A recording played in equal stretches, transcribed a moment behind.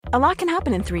A lot can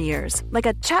happen in 3 years, like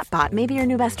a chatbot may be your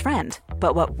new best friend.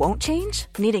 But what won't change?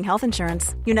 Needing health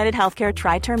insurance. United Healthcare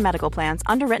Tri-Term Medical Plans,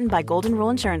 underwritten by Golden Rule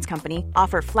Insurance Company,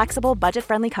 offer flexible,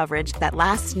 budget-friendly coverage that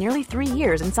lasts nearly 3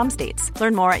 years in some states.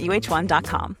 Learn more at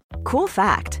uh1.com. Cool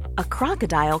fact, a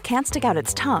crocodile can't stick out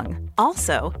its tongue.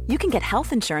 Also, you can get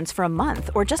health insurance for a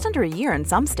month or just under a year in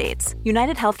some states.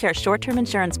 United Healthcare short-term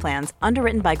insurance plans,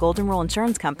 underwritten by Golden Rule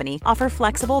Insurance Company, offer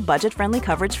flexible, budget-friendly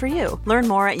coverage for you. Learn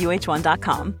more at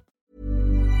uh1.com.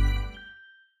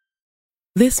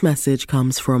 This message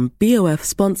comes from BOF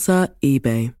sponsor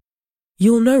eBay.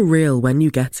 You'll know real when you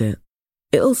get it.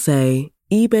 It'll say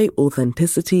eBay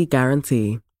Authenticity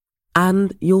Guarantee.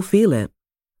 And you'll feel it.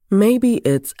 Maybe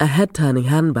it's a head-turning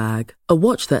handbag, a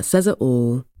watch that says it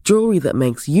all, jewelry that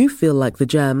makes you feel like the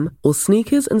gem, or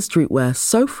sneakers and streetwear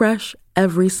so fresh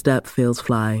every step feels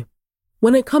fly.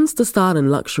 When it comes to style and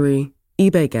luxury,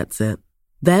 eBay gets it.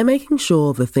 They're making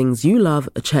sure the things you love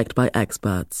are checked by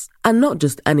experts. And not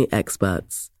just any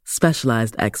experts,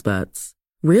 specialized experts.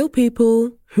 Real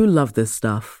people who love this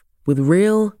stuff, with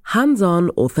real, hands-on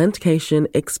authentication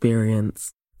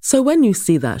experience. So when you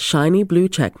see that shiny blue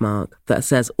checkmark that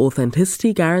says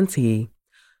Authenticity Guarantee,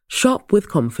 shop with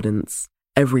confidence.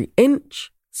 Every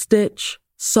inch, stitch,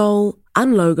 sole,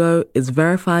 and logo is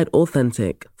verified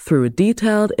authentic through a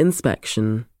detailed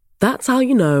inspection. That's how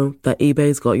you know that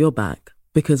eBay's got your back.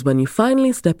 Because when you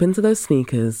finally step into those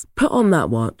sneakers, put on that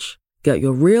watch, get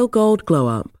your real gold glow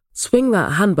up, swing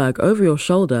that handbag over your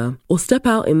shoulder, or step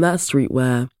out in that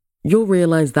streetwear, you'll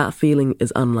realize that feeling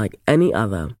is unlike any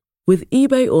other. With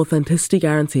eBay Authenticity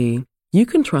Guarantee, you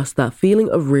can trust that feeling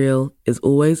of real is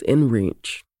always in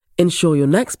reach. Ensure your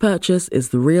next purchase is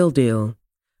the real deal.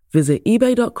 Visit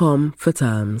ebay.com for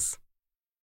terms.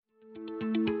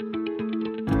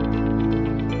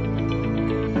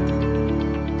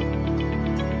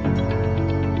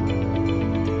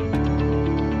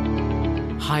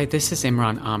 Hi, this is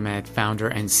Imran Ahmed, founder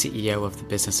and CEO of the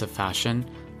Business of Fashion.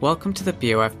 Welcome to the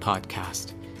BOF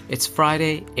podcast. It's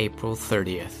Friday, April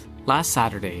 30th. Last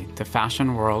Saturday, the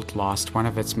fashion world lost one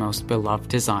of its most beloved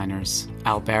designers,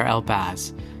 Alber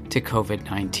Elbaz, to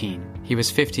COVID-19. He was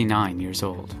 59 years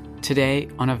old. Today,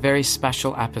 on a very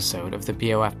special episode of the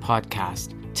BOF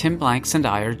podcast, Tim Blanks and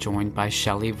I are joined by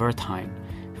Shelly Verthime,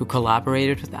 who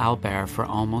collaborated with Alber for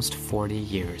almost 40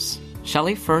 years.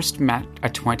 Shelly first met a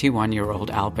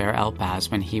 21-year-old Alber Elbaz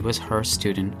when he was her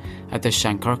student at the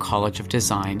Shenkar College of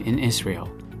Design in Israel.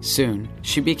 Soon,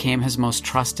 she became his most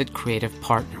trusted creative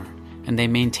partner, and they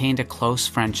maintained a close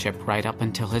friendship right up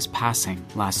until his passing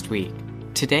last week.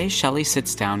 Today, Shelly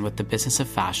sits down with the Business of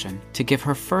Fashion to give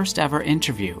her first ever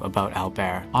interview about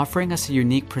Alber, offering us a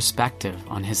unique perspective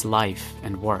on his life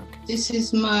and work. This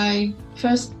is my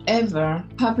first ever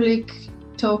public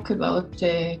talk about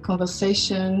a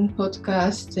conversation,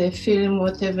 podcast, a film,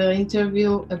 whatever,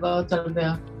 interview about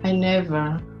Alber. I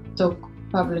never talk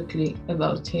publicly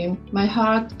about him. My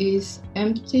heart is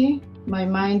empty. My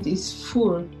mind is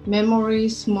full.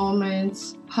 Memories,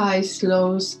 moments, highs,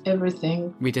 lows,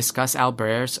 everything. We discuss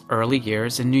Alber's early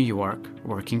years in New York,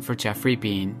 working for Jeffrey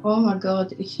Bean. Oh my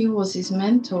God, he was his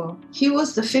mentor. He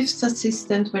was the fifth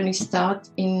assistant when he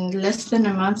started. In less than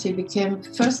a month, he became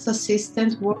first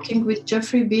assistant working with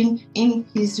Jeffrey Bean in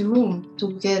his room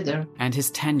together. And his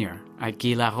tenure at Guy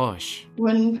Laroche.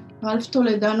 When Ralph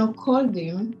Toledano called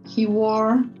him, he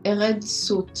wore a red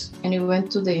suit and he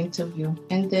went to the interview.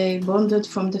 And they bonded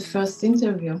from the first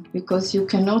interview because you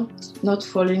cannot not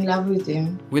fall in love with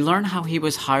him. We learn how he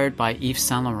was hired by Yves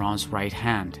Saint Laurent's right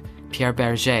hand, Pierre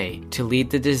Berger, to lead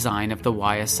the design of the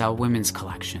YSL women's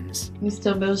collections.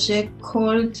 Mr. Berger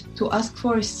called to ask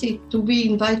for a seat, to be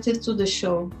invited to the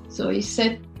show. So he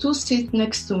sat 2 seats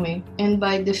next to me. And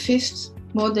by the fifth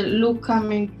model look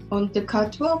coming on the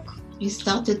catwalk, he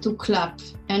started to clap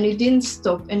and he didn't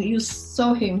stop. And you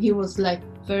saw him, he was like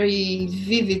very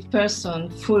vivid person,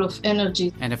 full of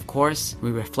energy. And of course,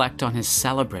 we reflect on his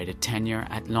celebrated tenure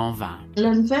at Lanvin.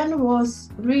 Lanvin was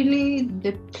really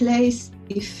the place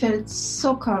he felt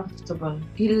so comfortable.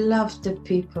 He loved the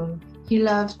people. He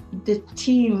loved the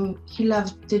team. He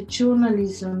loved the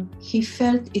journalism. He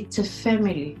felt it's a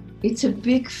family. It's a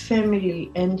big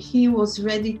family, and he was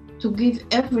ready to give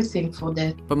everything for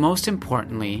that. But most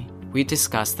importantly, we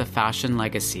discuss the fashion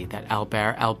legacy that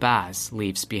Alber Elbaz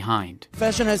leaves behind.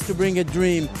 Fashion has to bring a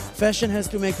dream. Fashion has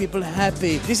to make people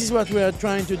happy. This is what we are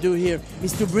trying to do here,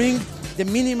 is to bring the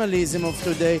minimalism of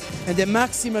today and the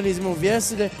maximalism of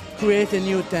yesterday, create a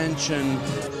new tension.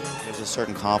 There's a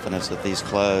certain confidence that these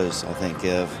clothes, I think,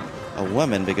 give a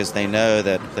woman because they know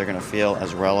that they're going to feel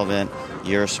as relevant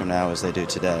years from now as they do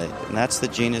today. And that's the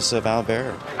genius of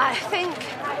Alber. I think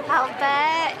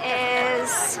Alber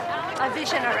is a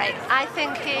visionary. I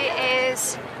think he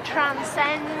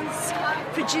transcends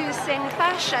producing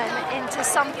fashion into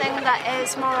something that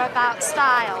is more about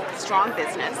style. Strong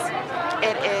business.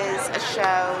 It is a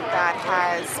show that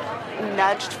has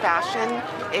nudged fashion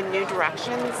in new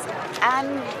directions, and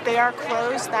they are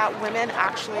clothes that women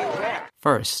actually wear.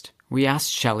 First, we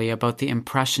asked Shelly about the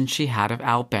impression she had of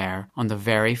Alber on the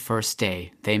very first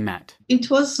day they met. It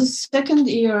was the second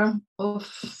year of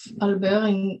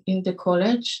Alber in the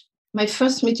college. My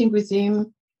first meeting with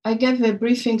him, I gave a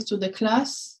briefing to the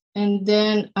class, and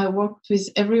then I worked with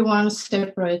everyone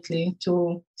separately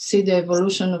to see the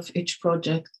evolution of each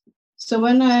project. So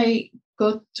when I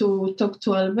got to talk to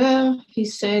Alber, he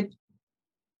said,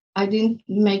 I didn't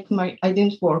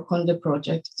work on the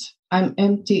project. I'm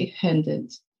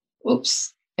empty-handed.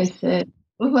 Oops, I said,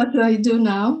 well, what do I do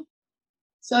now?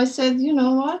 So I said, you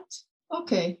know what?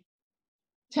 Okay,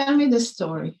 tell me the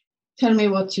story. Tell me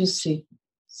what you see.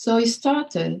 So he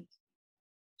started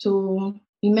to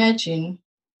imagine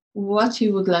what he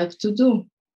would like to do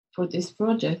for this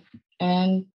project.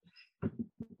 And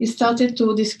he started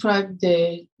to describe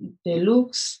the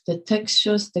looks, the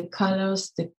textures, the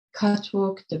colors, the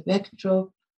catwalk, the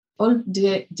backdrop, all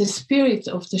the spirit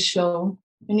of the show.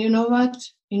 And you know what?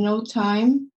 In no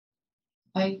time,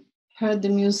 I heard the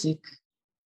music.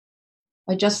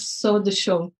 I just saw the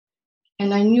show.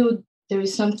 And I knew there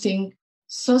is something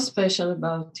so special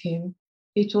about him.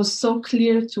 It was so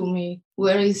clear to me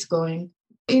where he's going.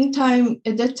 At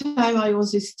that time, I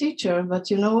was his teacher,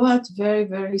 but you know what? Very,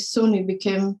 very soon he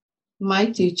became my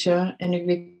teacher, and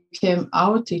he became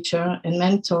our teacher and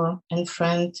mentor and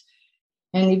friend.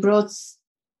 And he brought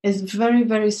a very,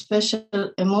 very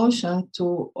special emotion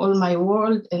to all my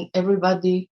world and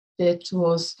everybody that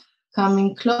was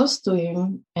coming close to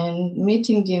him and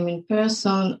meeting him in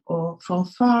person or from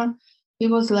far. It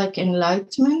was like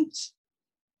enlightenment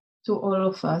to all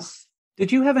of us.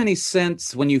 Did you have any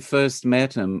sense when you first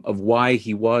met him of why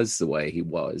he was the way he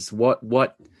was? What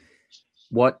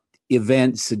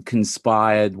events had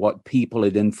conspired, what people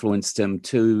had influenced him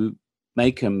to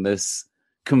make him this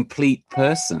complete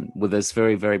person with this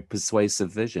very, very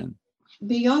persuasive vision?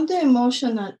 Beyond the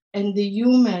emotional and the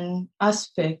human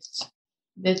aspect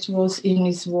that was in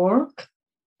his work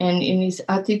and in his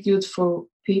attitude for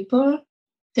people,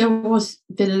 there was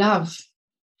the love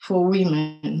for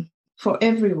women, for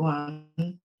everyone.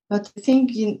 But I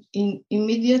think in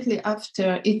immediately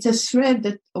after, it's a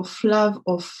thread of love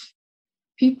of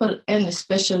people, and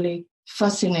especially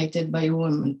fascinated by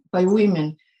women.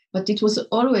 But it was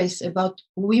always about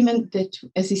women that,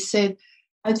 as he said,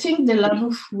 I think the love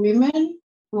of women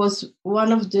was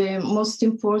one of the most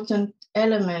important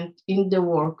elements in the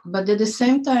work. But at the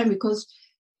same time, because,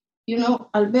 you know,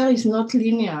 Alber is not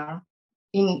linear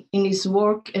in his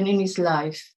work and in his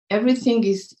life. Everything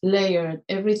is layered.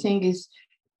 Everything is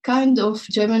kind of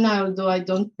Gemini, although I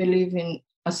don't believe in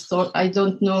I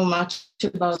don't know much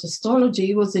about astrology.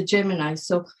 He was a Gemini.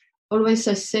 So always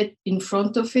I sat in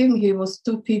front of him. He was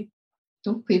two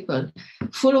people,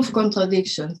 full of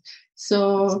contradictions.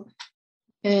 So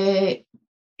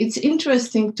it's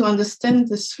interesting to understand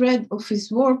the thread of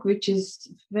his work, which is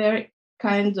very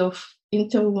kind of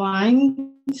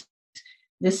intertwined,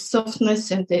 the softness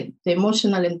and the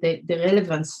emotional and the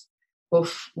relevance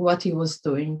of what he was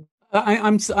doing.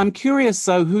 I'm curious,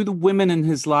 though, who the women in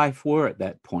his life were at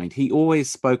that point. He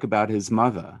always spoke about his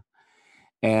mother.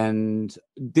 And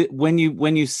when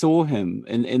you saw him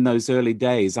in those early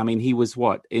days, I mean, he was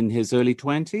what, in his early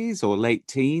 20s or late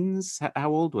teens?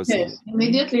 How old was he?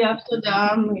 Immediately after the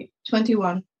army,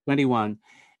 21. 21.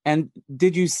 And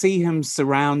did you see him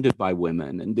surrounded by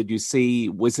women? And did you see,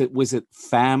 was it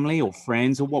family or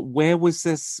friends or what? Where was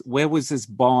this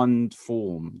bond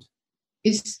formed?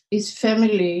 His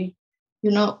family, you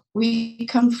know, we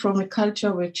come from a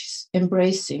culture which is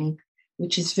embracing,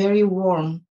 which is very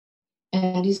warm.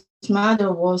 And his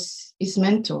mother was his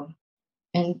mentor.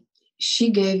 And she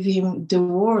gave him the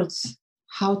words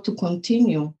how to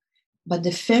continue. But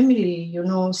the family, you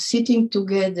know, sitting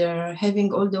together,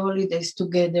 having all the holidays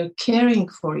together, caring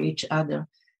for each other,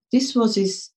 this was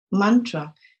his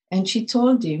mantra. And she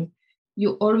told him,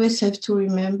 you always have to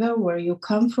remember where you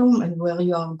come from and where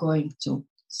you are going to.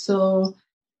 So,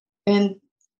 and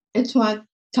at one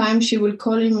time she will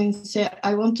call him and say,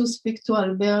 I want to speak to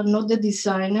Alber, not the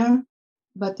designer,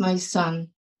 but my son.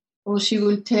 Or she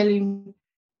will tell him,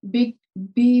 be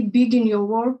big in your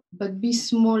work, but be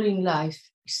small in life.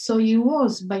 So he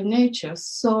was by nature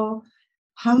so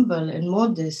humble and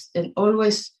modest and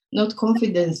always not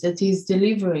confident that he's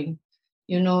delivering,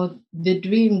 you know, the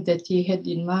dream that he had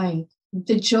in mind.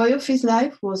 The joy of his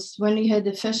life was when he had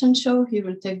a fashion show, he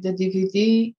will take the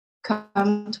DVD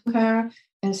come to her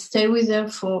and stay with her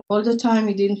for all the time.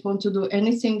 He didn't want to do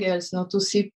anything else, not to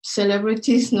see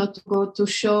celebrities, not to go to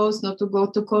shows, not to go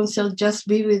to concerts, just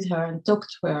be with her and talk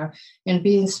to her and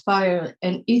be inspired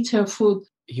and eat her food.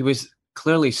 He was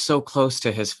clearly so close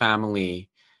to his family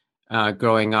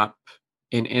growing up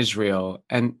in Israel.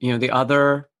 And, you know, the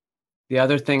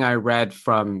other thing I read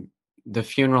from the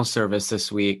funeral service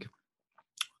this week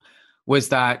was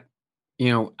that,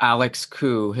 you know, Alex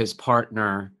Koo, his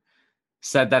partner,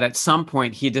 said that at some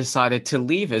point he decided to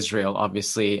leave Israel,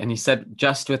 obviously. And he said,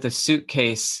 just with a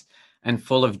suitcase and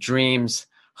full of dreams,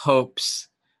 hopes,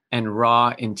 and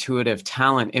raw intuitive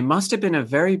talent, it must have been a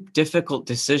very difficult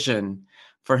decision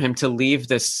for him to leave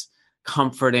this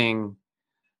comforting,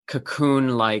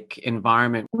 cocoon-like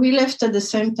environment. We left at the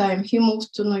same time. He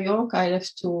moved to New York. I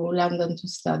left to London to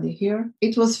study here.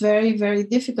 It was very, very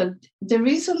difficult. The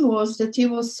reason was that he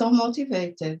was so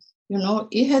motivated. You know,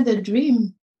 he had a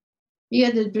dream. He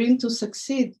had a dream to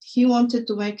succeed. He wanted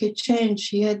to make a change.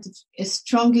 He had a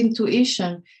strong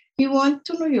intuition. He went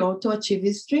to New York to achieve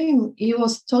his dream. He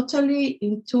was totally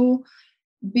into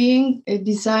being a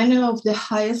designer of the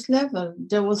highest level.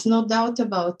 There was no doubt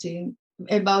about it.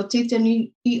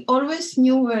 And he always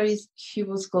knew where he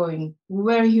was going,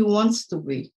 where he wants to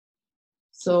be.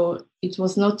 So it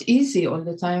was not easy all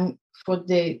the time. For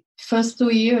the first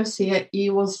 2 years, he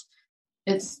was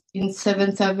in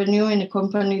 7th Avenue in a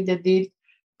company that did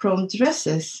prom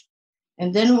dresses.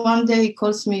 And then one day he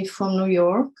calls me from New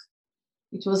York.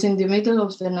 It was in the middle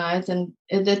of the night. And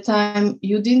at that time,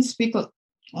 you didn't speak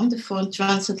on the phone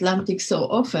transatlantic so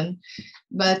often.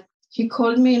 But he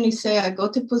called me and he said, I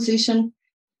got a position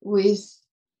with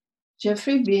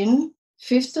Jeffrey Bean,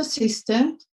 5th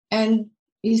assistant. And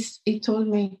he told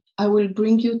me, I will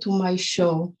bring you to my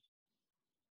show.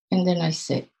 And then I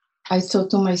thought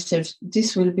to myself,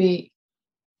 this will be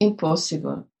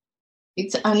impossible.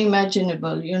 It's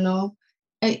unimaginable, you know.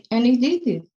 And he did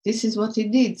it. This is what he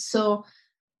did. So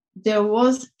there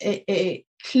was a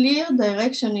clear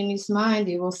direction in his mind.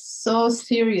 He was so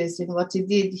serious in what he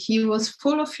did. He was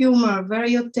full of humor,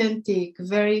 very authentic,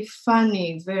 very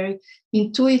funny, very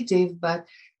intuitive, but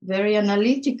very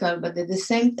analytical. But at the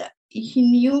same time, he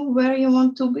knew where he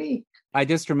wanted to be. I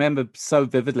just remember so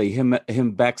vividly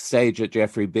him backstage at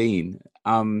Jeffrey Bean,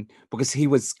 because he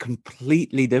was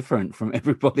completely different from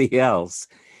everybody else.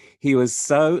 He was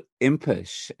so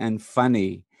impish and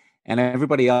funny, and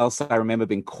everybody else I remember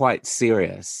being quite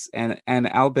serious. And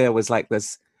Alber was like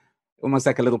this, almost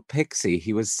like a little pixie.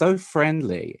 He was so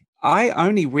friendly. I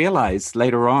only realized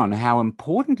later on how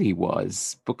important he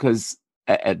was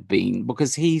at Bean,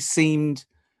 because he seemed,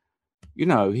 you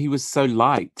know, he was so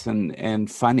light and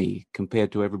funny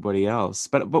compared to everybody else.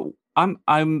 But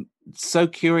I'm so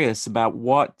curious about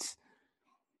what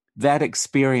that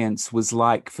experience was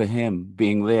like for him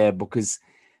being there, because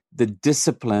the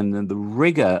discipline and the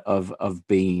rigor of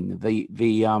Bean,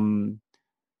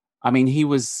 I mean, he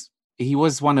was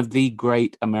one of the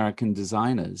great American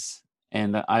designers,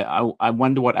 and I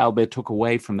wonder what Alber took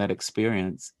away from that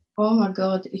experience. Oh my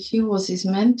God, he was his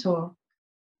mentor.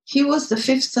 He was the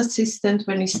 5th assistant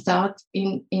when he started.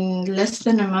 In less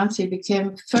than a month, he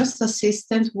became 1st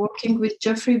assistant, working with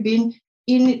Jeffrey Bean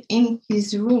in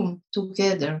his room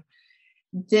together.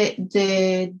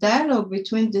 The dialogue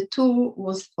between the two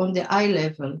was on the eye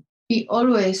level. He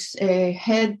always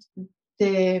had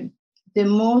the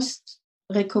most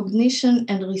recognition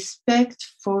and respect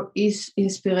for his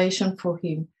inspiration for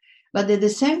him. But at the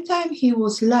same time, he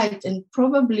was light, and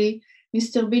probably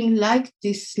Mr. Bean liked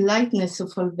this lightness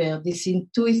of Alber, this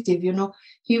intuitive, you know.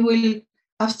 He will,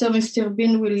 after Mr.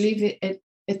 Bean will leave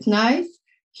at night,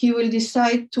 he will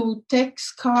decide to take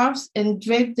scarves and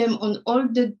drape them on all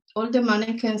the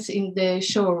mannequins in the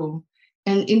showroom.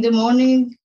 And in the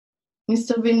morning,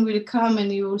 Mr. Bean will come and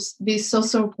he will be so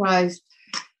surprised.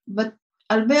 But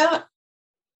Alber,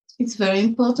 it's very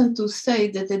important to say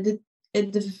that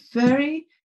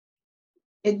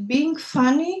at being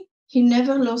funny, he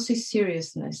never lost his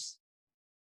seriousness.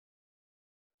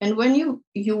 And when you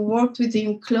worked with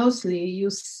him closely,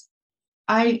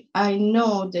 I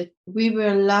know that we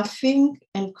were laughing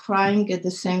and crying at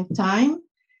the same time,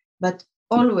 but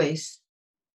always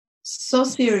so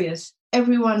serious.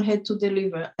 Everyone had to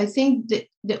deliver. I think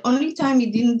the only time he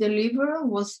didn't deliver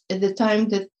was at the time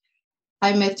that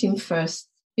I met him first.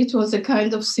 It was a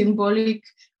kind of symbolic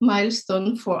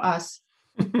milestone for us.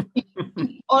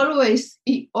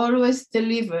 He always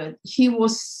delivered. He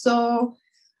was so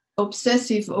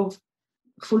obsessive of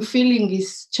fulfilling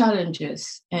his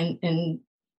challenges and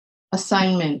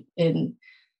assignment and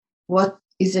what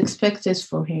is expected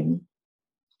for him.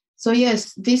 So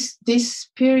yes, this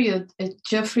period at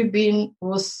Jeffrey Bean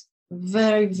was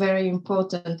very, very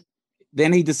important.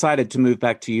 Then he decided to move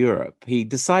back to Europe. He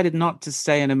decided not to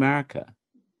stay in America.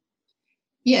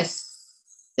 Yes,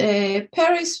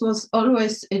 Paris was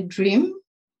always a dream.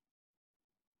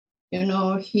 You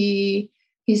know,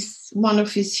 one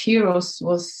of his heroes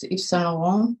was Yves Saint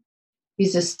Laurent.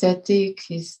 His aesthetic,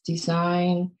 his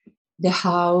design, the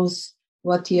house,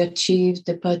 what he achieved,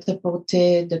 the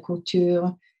prêt-à-porter, the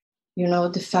couture. You know,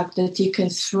 the fact that he can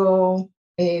throw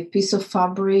a piece of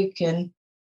fabric and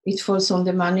it falls on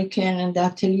the mannequin, and the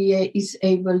atelier is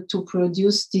able to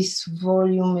produce this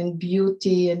volume and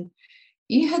beauty. And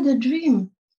he had a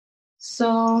dream.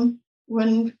 So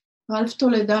when Ralph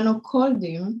Toledano called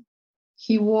him,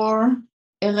 he wore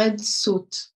a red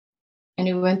suit and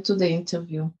he went to the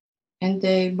interview. And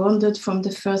they bonded from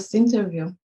the first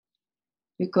interview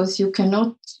because you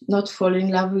cannot not fall in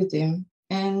love with him.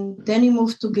 And then he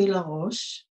moved to Guy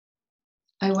Laroche.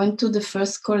 I went to the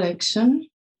first collection.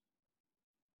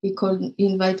 He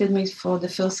invited me for the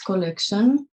first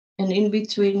collection. And in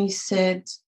between, he said,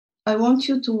 I want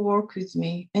you to work with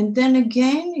me. And then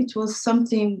again, it was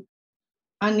something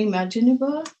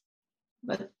unimaginable.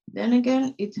 But then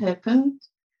again, it happened.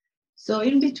 So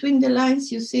in between the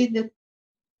lines, you see that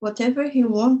whatever he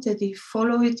wanted, he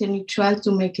followed it and he tried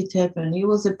to make it happen. He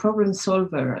was a problem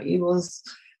solver. He was,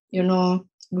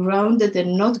 grounded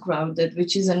and not grounded,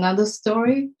 which is another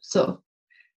story. So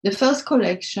the first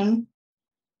collection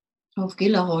of Guy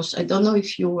Laroche, I don't know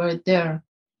if you were there.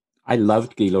 I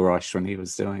loved Guy Laroche when he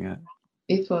was doing it.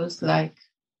 It was like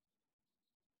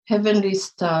heavenly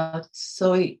start.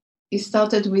 So he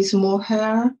started with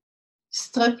mohair,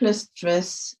 strapless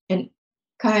dress, and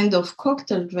kind of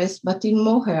cocktail dress, but in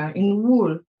mohair, in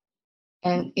wool,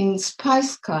 and in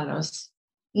spice colors.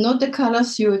 Not the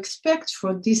colors you expect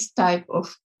for this type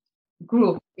of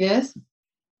group, yes?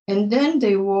 And then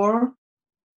they wore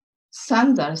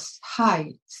sandals,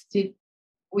 high, still,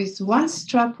 with one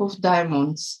strap of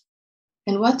diamonds.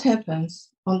 And what happens?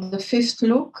 On the fifth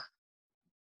look,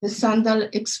 the sandal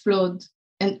explode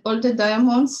and all the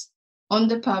diamonds on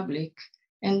the public.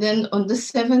 And then on the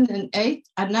 7th and 8th,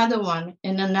 another one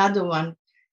and another one.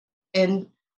 And,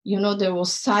 there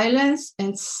was silence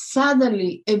and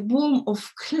suddenly a boom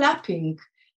of clapping.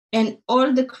 And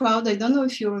all the crowd, I don't know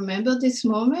if you remember this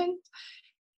moment,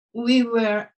 we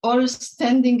were all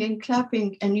standing and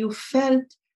clapping, and you felt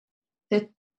that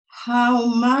how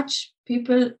much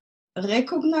people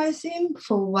recognize him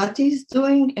for what he's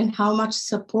doing and how much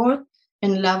support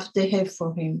and love they have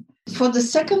for him. For the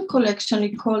second collection,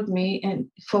 he called me and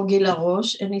for Guy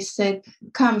Laroche, and he said,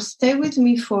 come, stay with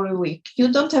me for a week.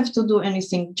 You don't have to do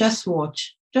anything, just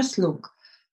watch, just look.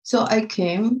 So I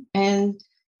came, and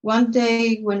one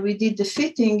day when we did the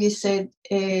fitting, he said,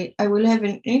 I will have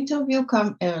an interview,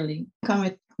 come early, come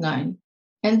at 9.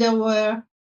 And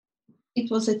it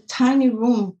was a tiny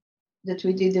room that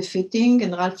we did the fitting,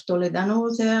 and Ralph Toledano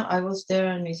was there, I was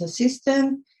there, and his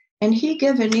assistant. And he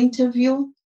gave an interview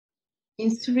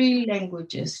in 3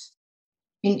 languages,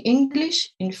 in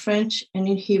English, in French, and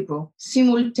in Hebrew,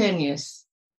 simultaneous.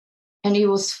 And he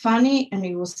was funny and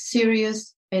he was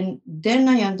serious. And then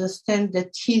I understand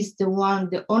that he's the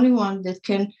only one that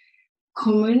can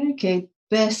communicate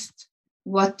best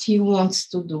what he wants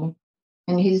to do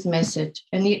and his message.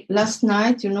 And last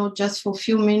night, just for a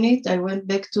few minutes, I went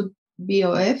back to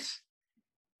BOF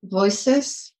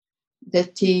Voices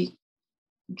that he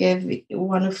gave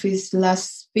one of his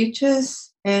last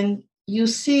speeches, and you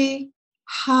see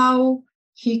how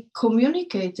he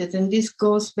communicated, and this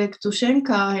goes back to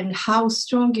Shankar and how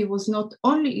strong he was, not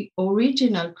only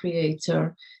original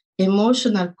creator,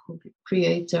 emotional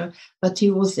creator, but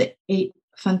he was a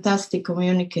fantastic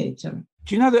communicator.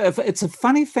 Do you know that it's a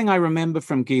funny thing I remember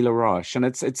from Guy Laroche, and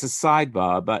it's a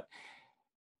sidebar, but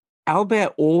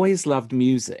Alber always loved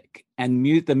music, and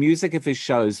the music of his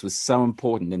shows was so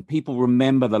important. And people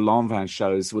remember the Lanvin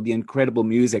shows with the incredible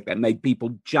music that made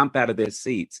people jump out of their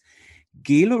seats.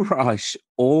 Guy Laroche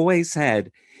always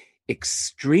had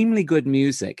extremely good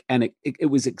music, and it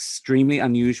was extremely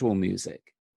unusual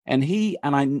music. And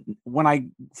when I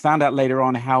found out later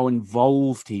on how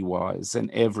involved he was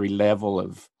in every level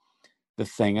of the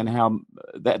thing, and how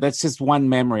that's just one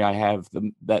memory I have,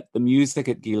 that the music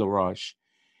at Guy Laroche,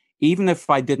 even if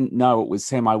I didn't know it was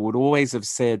him, I would always have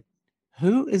said,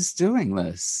 who is doing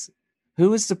this?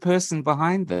 Who is the person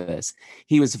behind this?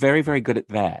 He was very, very good at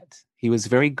that. He was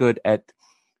very good at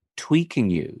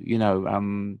tweaking you,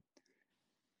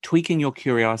 tweaking your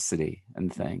curiosity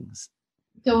and things.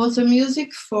 There was a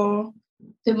music for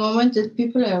the moment that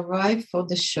people arrive for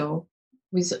the show.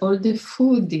 with all the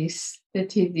foodies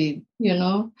that he did,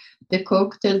 the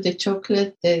cocktail, the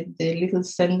chocolate, the little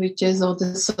sandwiches or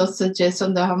the sausages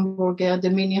on the hamburger, the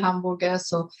mini hamburger.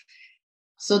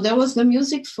 So there was the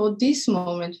music for this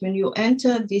moment when you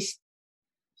enter this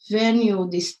venue,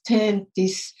 this tent,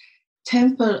 this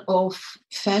temple of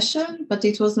fashion, but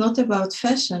it was not about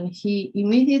fashion. He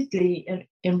immediately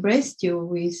embraced you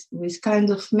with kind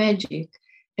of magic.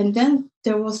 And then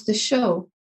there was the show,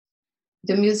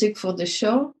 the music for the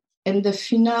show and the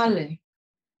finale.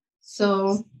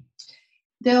 So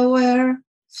there were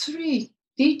 3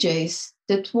 DJs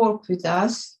that worked with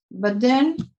us, but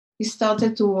then we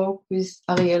started to work with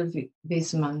Ariel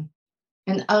Wiesman.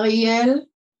 And Ariel,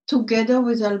 together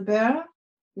with Alber,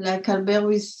 like Alber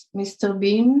with Mr.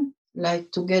 Bean,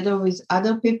 like together with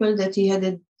other people that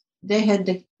they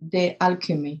had the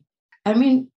alchemy. I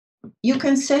mean, you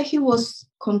can say he was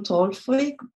control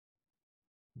freak,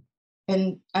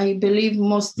 and I believe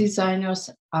most designers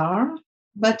are,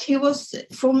 but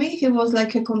for me, he was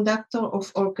like a conductor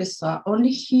of orchestra.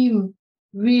 Only him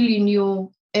really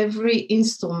knew every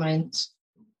instrument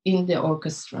in the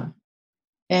orchestra.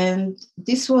 And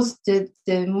this was the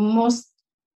most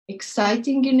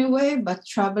exciting in a way, but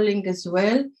troubling as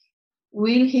well.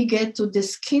 Will he get to the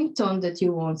skin tone that he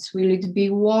wants? Will it be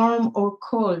warm or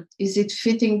cold? Is it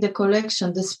fitting the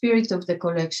collection, the spirit of the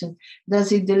collection?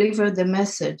 Does it deliver the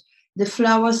message? The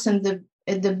flowers at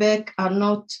the back are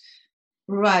not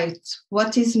right.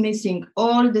 What is missing?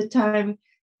 All the time,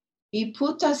 he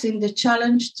put us in the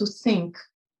challenge to think.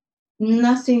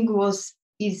 Nothing was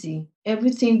easy.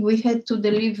 Everything we had to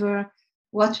deliver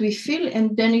what we feel,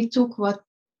 and then he took what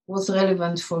was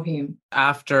relevant for him.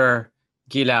 After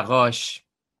Guy Laroche,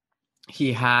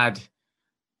 he had,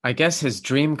 I guess, his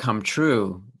dream come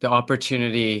true, the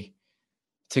opportunity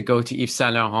to go to Yves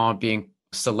Saint Laurent, being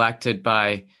selected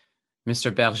by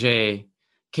Mr. Berger.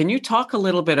 Can you talk a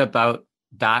little bit about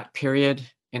that period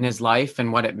in his life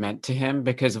and what it meant to him?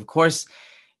 Because, of course,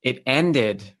 it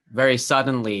ended very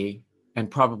suddenly and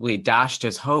probably dashed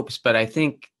his hopes. But I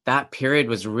think that period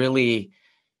was really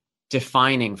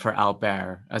defining for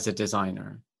Alber as a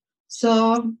designer.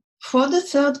 So for the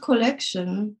 3rd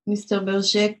collection, Mr.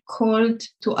 Berger called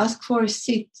to ask for a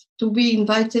seat, to be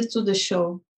invited to the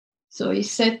show. So he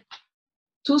set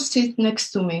 2 seats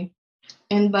next to me.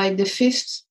 And by the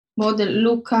 5th model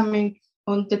look coming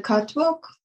on the catwalk,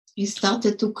 he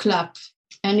started to clap.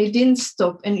 And he didn't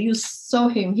stop. And you saw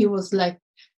him, he was like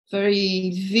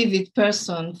very vivid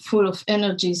person, full of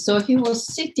energy. So he was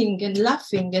sitting and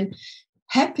laughing and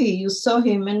happy. You saw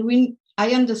him. And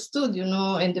I understood,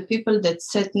 and the people that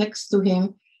sat next to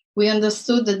him, we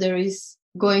understood that there is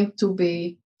going to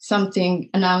be something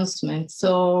announcement.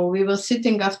 So we were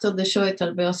sitting after the show at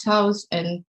Albert's house,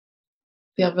 and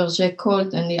Pierre Berger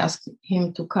called and he asked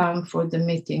him to come for the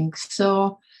meeting.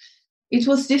 So it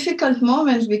was a difficult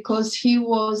moment because he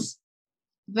was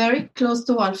very close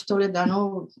to Ralph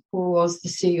Toledano, who was the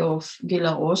CEO of Guy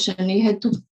Laroche, and he had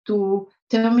to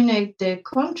terminate the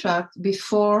contract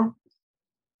before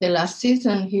the last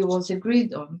season he was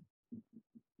agreed on.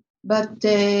 But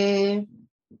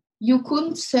you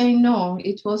couldn't say no.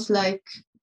 It was like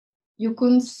you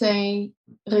couldn't say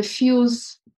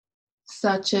refuse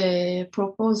such a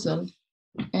proposal.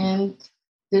 And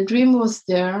the dream was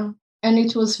there, and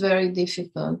it was very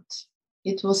difficult.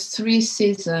 It was 3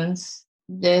 seasons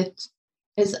that,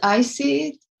 as I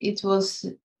see it was,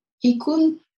 he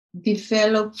couldn't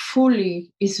develop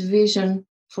fully his vision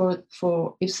for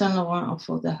Yves Saint Laurent or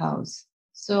for the house.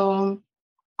 So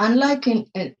unlike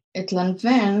at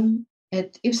Lanvin,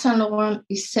 at Yves Saint Laurent,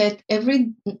 he sat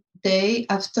every day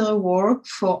after work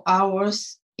for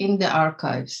hours in the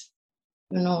archives,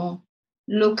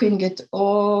 looking at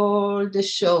all the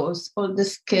shows, all the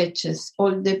sketches,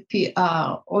 all the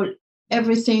PR,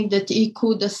 everything that he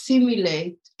could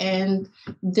assimilate and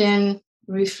then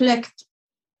reflect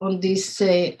on this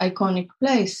iconic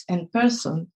place and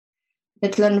person.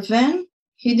 At Lanvin,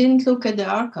 he didn't look at the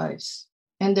archives,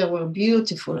 and there were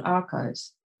beautiful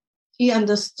archives. He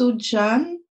understood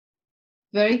Jeanne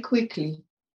very quickly.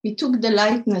 He took the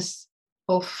lightness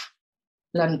of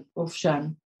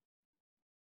Jeanne.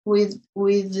 With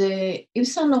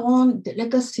Yves Saint Laurent, the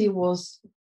legacy was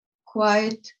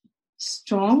quite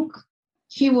strong.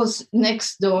 He was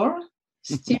next door,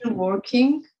 still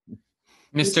working.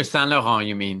 Mr. Saint Laurent,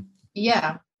 you mean?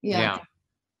 Yeah.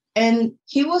 And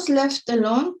he was left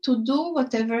alone to do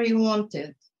whatever he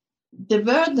wanted. The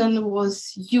burden was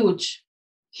huge.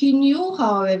 He knew,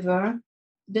 however,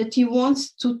 that he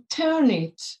wants to turn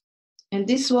it. And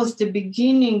this was the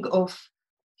beginning of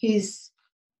his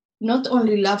not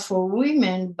only love for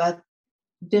women, but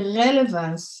the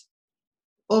relevance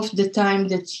of the time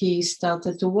that he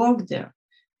started to work there.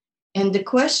 And the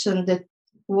question that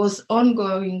was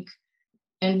ongoing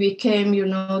and became,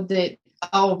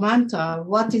 our mantra,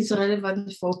 what is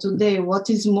relevant for today? What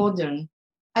is modern?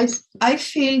 I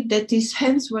feel that his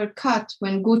hands were cut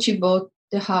when Gucci bought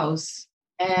the house,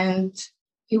 and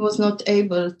he was not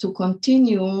able to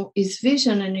continue his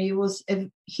vision, and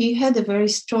he had a very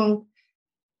strong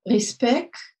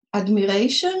respect,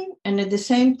 admiration, and at the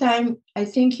same time, I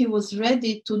think he was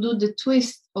ready to do the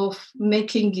twist of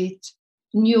making it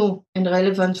new and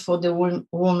relevant for the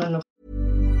woman.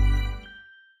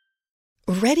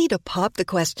 Ready to pop the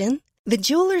question? The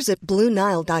jewelers at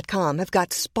BlueNile.com have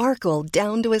got sparkle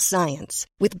down to a science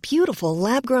with beautiful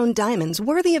lab-grown diamonds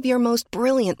worthy of your most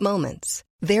brilliant moments.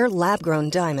 Their lab-grown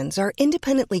diamonds are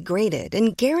independently graded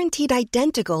and guaranteed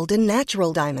identical to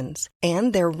natural diamonds,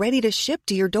 and they're ready to ship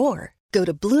to your door. Go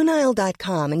to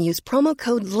BlueNile.com and use promo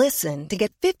code LISTEN to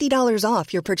get $50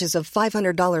 off your purchase of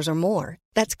 $500 or more.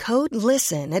 That's code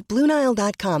LISTEN at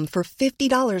BlueNile.com for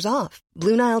 $50 off.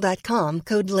 BlueNile.com,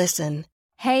 code LISTEN.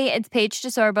 Hey, it's Paige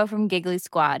DeSorbo from Giggly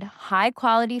Squad. High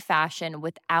quality fashion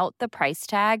without the price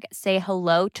tag. Say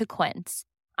hello to Quince.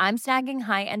 I'm snagging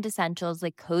high-end essentials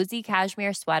like cozy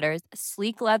cashmere sweaters,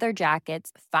 sleek leather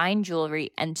jackets, fine jewelry,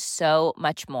 and so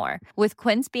much more. With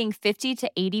Quince being 50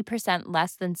 to 80%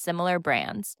 less than similar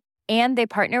brands. And they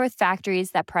partner with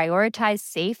factories that prioritize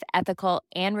safe, ethical,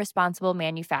 and responsible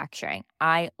manufacturing.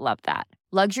 I love that.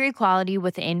 Luxury quality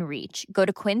within reach. Go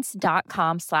to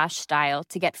quince.com/style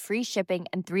to get free shipping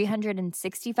and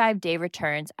 365-day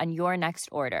returns on your next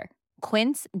order.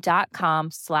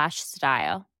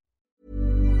 Quince.com/style.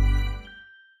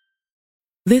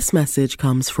 This message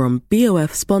comes from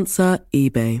BOF sponsor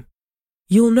eBay.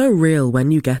 You'll know real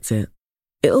when you get it.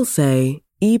 It'll say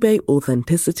eBay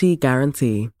Authenticity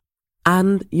Guarantee.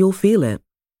 And you'll feel it.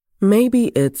 Maybe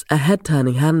it's a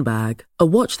head-turning handbag, a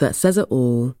watch that says it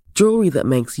all, jewelry that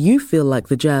makes you feel like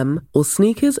the gem, or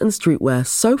sneakers and streetwear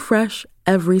so fresh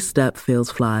every step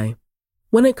feels fly.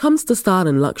 When it comes to style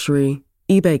and luxury,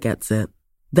 eBay gets it.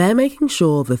 They're making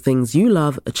sure the things you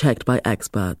love are checked by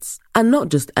experts. And not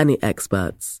just any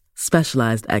experts,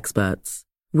 specialized experts.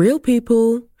 Real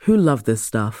people who love this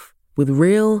stuff, with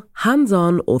real,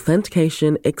 hands-on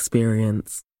authentication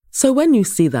experience. So when you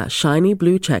see that shiny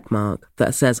blue checkmark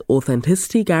that says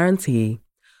Authenticity Guarantee,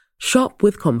 shop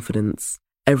with confidence.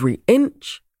 Every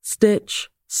inch, stitch,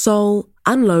 sole,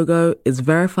 and logo is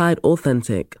verified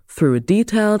authentic through a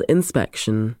detailed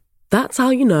inspection. That's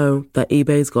how you know that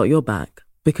eBay's got your back.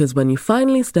 Because when you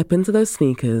finally step into those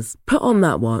sneakers, put on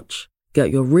that watch,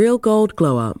 get your real gold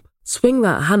glow up, swing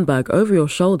that handbag over your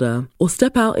shoulder, or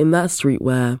step out in that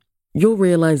streetwear, you'll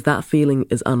realize that feeling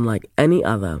is unlike any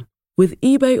other. With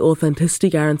eBay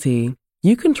Authenticity Guarantee,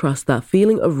 you can trust that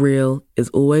feeling of real is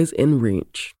always in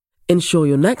reach. Ensure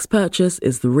your next purchase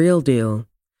is the real deal.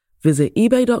 Visit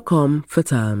ebay.com for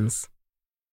terms.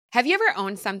 Have you ever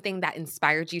owned something that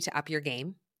inspired you to up your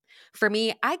game? For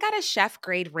me, I got a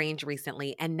chef-grade range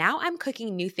recently, and now I'm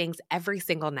cooking new things every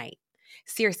single night.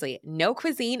 Seriously, no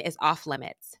cuisine is off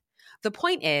limits. The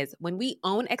point is, when we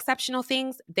own exceptional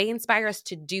things, they inspire us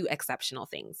to do exceptional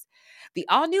things. The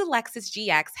all-new Lexus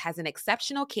GX has an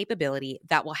exceptional capability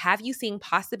that will have you seeing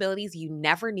possibilities you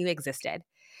never knew existed.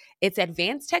 Its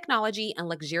advanced technology and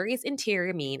luxurious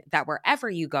interior mean that wherever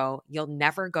you go, you'll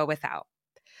never go without.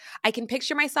 I can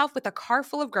picture myself with a car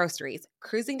full of groceries,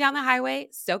 cruising down the highway,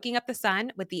 soaking up the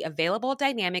sun with the available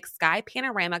dynamic sky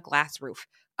panorama glass roof.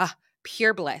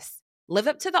 Pure bliss. Live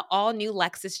up to the all-new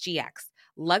Lexus GX.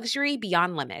 Luxury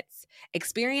beyond limits.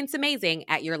 Experience amazing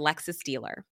at your Lexus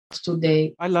dealer.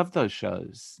 Today, I love those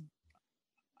shows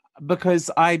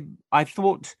because I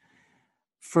thought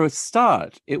for a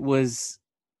start it was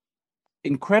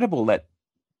incredible that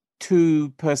two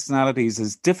personalities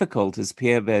as difficult as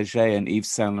Pierre Berger and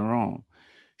Yves Saint Laurent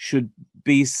should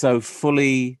be so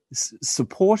fully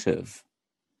supportive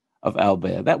of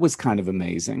Alber. That was kind of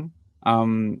amazing.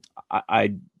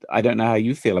 I don't know how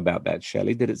you feel about that,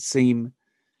 Shelly. Did it seem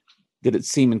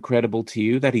incredible to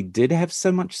you that he did have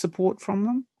so much support from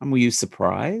them? And were you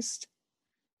surprised?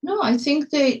 No, I think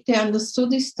they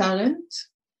understood his talent.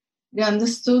 They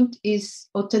understood his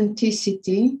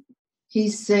authenticity,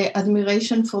 his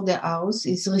admiration for the house,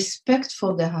 his respect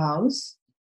for the house,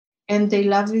 and they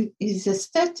love his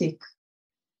aesthetic.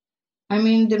 I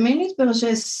mean, the minute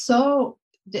Berger saw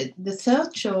the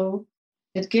third show,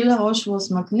 at Gil Laroche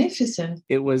was magnificent.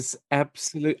 It was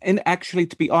absolute. And actually,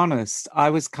 to be honest, I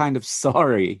was kind of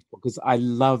sorry because I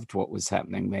loved what was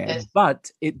happening there. Yes.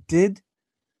 But it did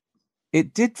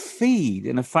feed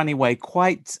in a funny way,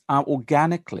 quite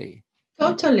organically.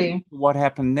 Totally. What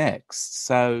happened next?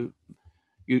 So,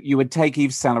 you would take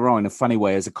Yves Saint Laurent in a funny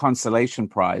way as a consolation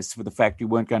prize for the fact you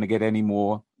weren't going to get any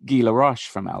more Guy Laroche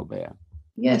from Alber.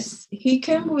 Yes, he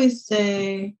came with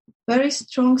a very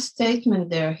strong statement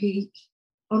there.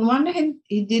 On one hand,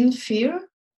 he didn't fear,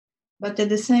 but at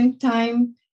the same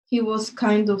time, he was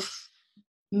kind of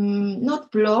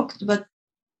not blocked, but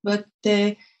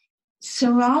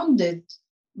surrounded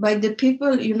by the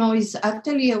people. His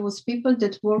atelier was people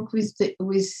that work with the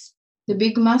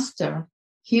big master.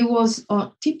 He was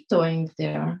tiptoeing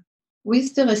there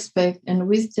with the respect and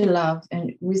with the love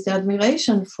and with the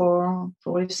admiration for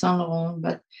Yves Saint Laurent.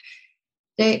 But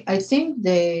I think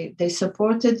they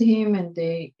supported him and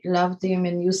they loved him,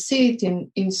 and you see it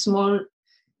in small.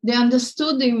 They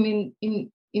understood him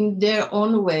in their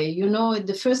own way. At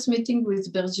the first meeting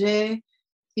with Berger,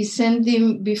 he sent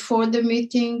him before the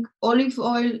meeting olive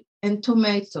oil and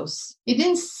tomatoes. He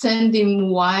didn't send him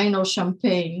wine or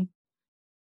champagne.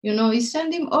 He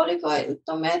sent him olive oil,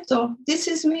 tomato. This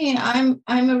is me. I'm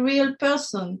a real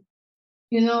person.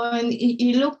 And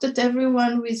he looked at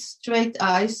everyone with straight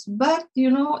eyes. But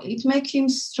it made him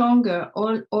stronger.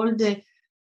 All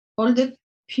the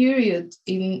period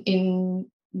in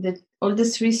all the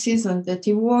 3 seasons that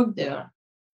he worked there,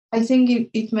 I think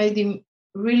it made him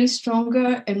really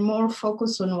stronger and more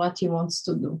focused on what he wants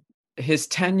to do. His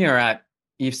tenure at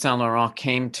Yves Saint Laurent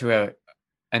came to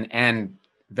an end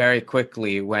very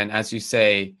quickly when, as you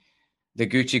say, the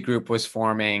Gucci group was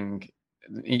forming,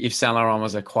 Yves Saint Laurent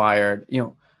was acquired.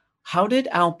 How did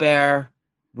Alber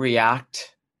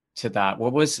react to that?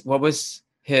 What were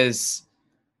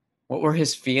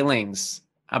his feelings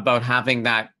about having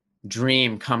that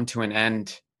dream come to an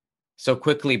end so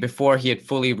quickly before he had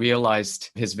fully realized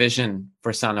his vision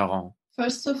for Saint Laurent?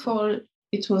 First of all,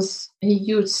 it was a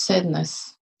huge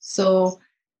sadness. So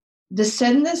the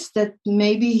sadness that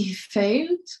maybe he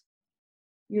failed,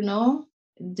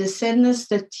 the sadness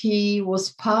that he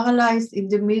was paralyzed in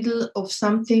the middle of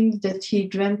something that he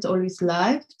dreamt all his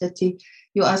life,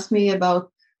 you asked me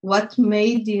about what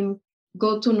made him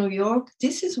go to New York.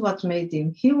 This is what made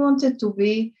him. He wanted to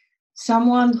be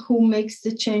someone who makes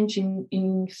the change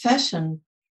in fashion.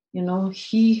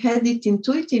 He had it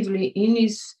intuitively in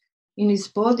his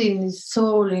body, in his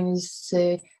soul, in his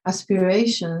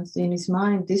aspirations, in his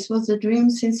mind. This was a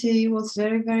dream since he was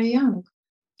very, very young.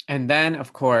 And then,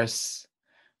 of course,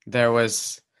 there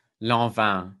was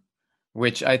Lanvin,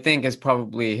 which I think is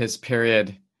probably his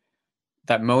period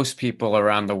that most people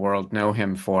around the world know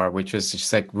him for, which was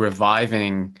just like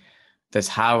reviving this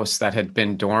house that had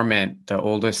been dormant, the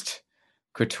oldest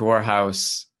couture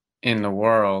house in the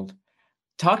world.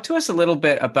 Talk to us a little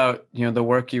bit about, the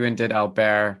work you did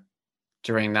Alber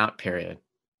during that period.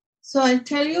 So I'll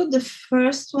tell you the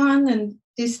first one, and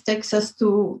this takes us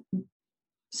to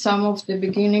some of the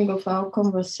beginning of our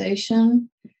conversation.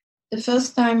 The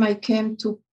first time I came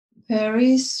to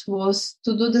Paris was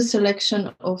to do the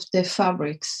selection of the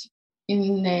fabrics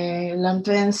in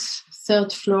Lanvin's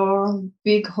 3rd floor,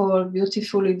 big hall,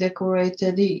 beautifully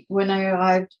decorated. When I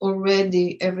arrived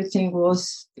already, everything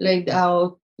was laid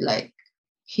out like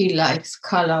he likes,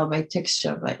 color by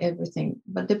texture, by everything.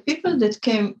 But the people that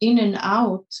came in and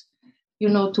out,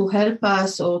 to help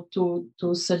us or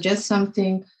to suggest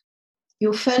something,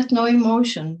 you felt no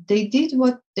emotion. They did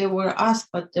what they were asked,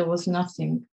 but there was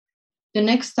nothing. The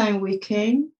next time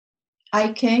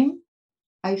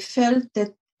I felt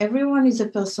that everyone is a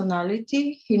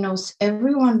personality. He knows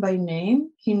everyone by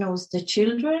name. He knows the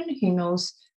children.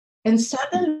 And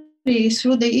suddenly,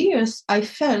 through the years, I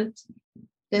felt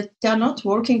that they're not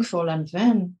working for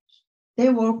Lanvin. They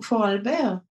work for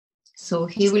Alber. So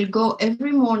he will go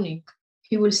every morning.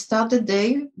 He will start the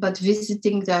day by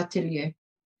visiting the atelier,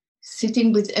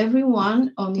 sitting with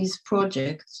everyone on his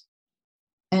project.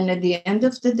 And at the end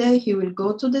of the day, he will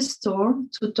go to the store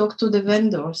to talk to the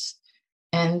vendors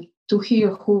and to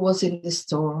hear who was in the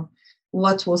store,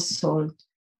 what was sold,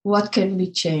 what can be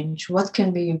changed, what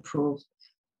can be improved.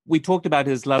 We talked about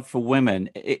his love for women.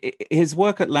 His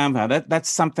work at Lanvin, that's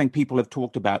something people have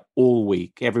talked about all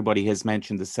week. Everybody has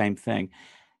mentioned the same thing.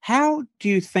 How do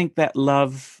you think that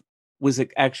love was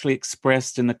actually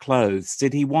expressed in the clothes?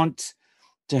 Did he want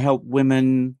to help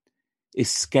women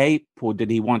escape, or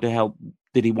did he want to help?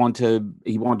 He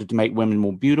wanted to make women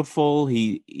more beautiful?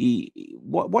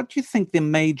 What do you think the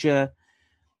major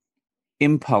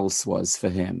impulse was for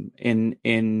him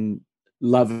in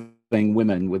loving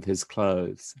women with his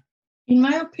clothes? In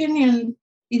my opinion,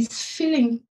 it's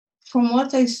feeling, from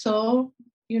what I saw,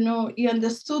 he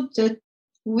understood that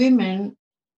women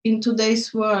in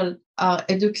today's world are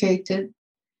educated.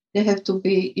 They have to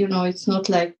be, it's not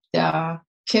like they are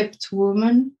kept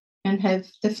women and have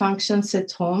the functions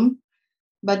at home.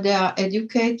 but they are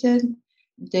educated,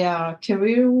 they are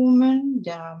career women,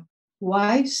 they are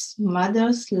wives,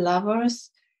 mothers, lovers,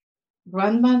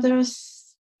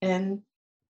 grandmothers, and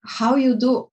how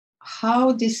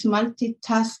these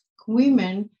multitask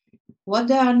women, what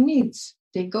their needs.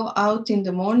 They go out in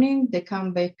the morning, they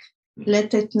come back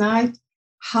late at night,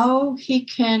 how he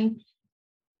can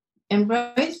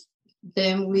embrace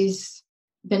them with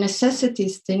the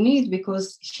necessities they need,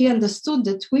 because he understood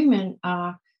that women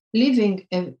are living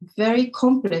a very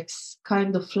complex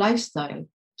kind of lifestyle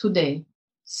today.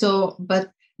 So,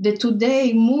 but the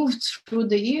today moved through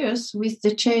the years with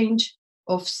the change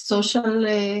of social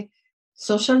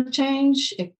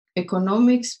change,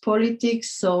 economics,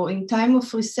 politics. So in time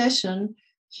of recession,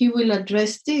 he will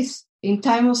address this. In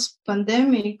time of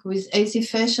pandemic, with easy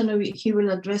fashion, he will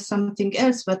address something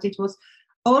else. But it was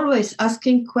always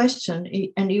asking questions,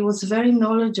 and he was very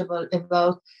knowledgeable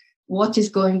about what is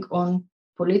going on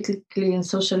politically and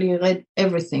socially. He read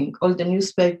everything, all the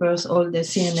newspapers, all the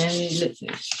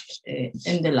CNN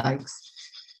and the likes.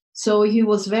 So he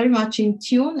was very much in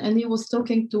tune, and he was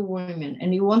talking to women,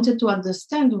 and he wanted to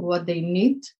understand what they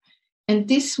need. And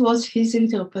this was his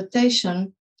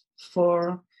interpretation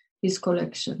for his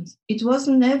collections. It was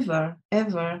never,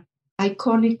 ever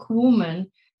iconic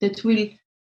woman that will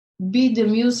be the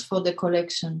muse for the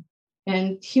collection.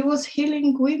 And he was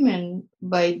healing women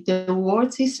by the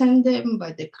words he sent them,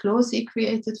 by the clothes he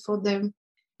created for them.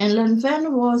 And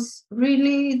Lanvin was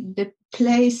really the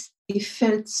place he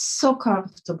felt so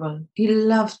comfortable. He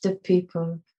loved the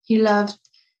people. He loved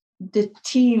the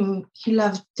team. He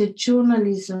loved the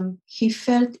journalism. He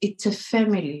felt it's a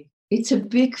family. It's a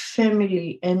big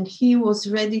family. And he was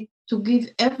ready to give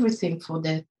everything for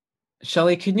that.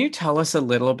 Shelly, can you tell us a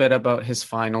little bit about his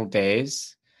final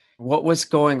days? What was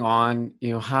going on?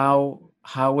 How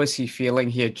was he feeling?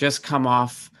 He had just come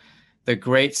off the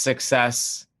great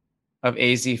success of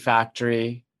AZ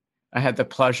Factory. I had the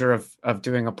pleasure of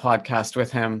doing a podcast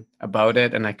with him about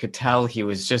it, and I could tell he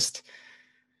was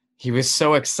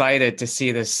so excited to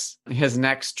see his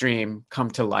next dream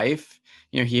come to life.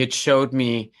 He had showed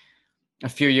me a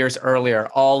few years earlier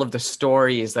all of the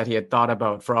stories that he had thought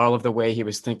about for all of the way he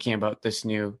was thinking about this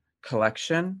new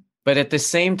collection. But at the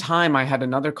same time, I had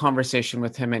another conversation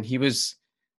with him, and he was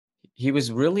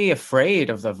really afraid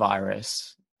of the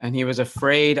virus, and he was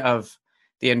afraid of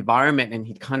the environment, and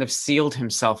he kind of sealed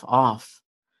himself off.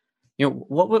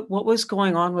 What was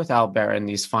going on with Alber in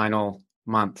these final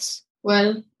months?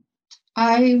 Well,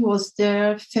 I was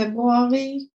there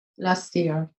February last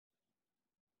year.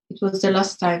 It was the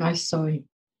last time I saw him.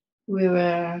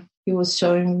 He was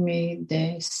showing me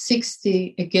the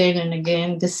 60 again and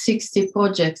again, the 60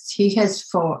 projects he has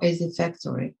for AZ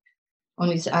Factory on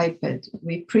his iPad.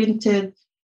 We printed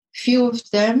few of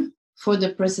them for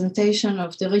the presentation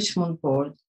of the Richmond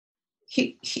board.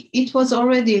 It was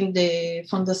already in the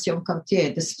Fondation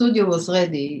Cartier. The studio was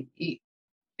ready.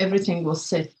 Everything was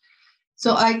set.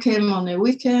 So I came on a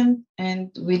weekend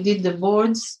and we did the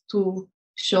boards to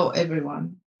show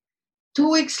everyone. 2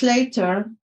 weeks later,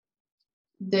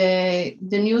 the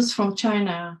news from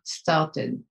China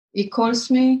started. He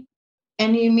calls me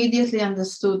and he immediately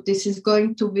understood this is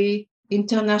going to be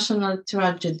international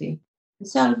tragedy. I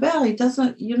said, Albert, it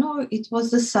doesn't, it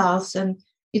was the SARS and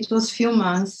it was few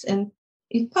months and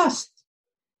it passed.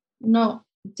 No,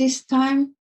 this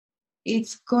time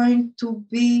it's going to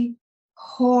be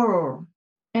horror.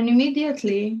 And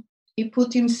immediately he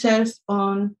put himself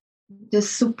on the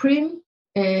supreme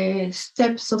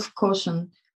steps of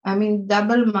caution. I mean,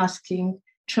 double masking,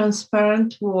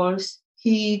 transparent walls.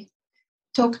 He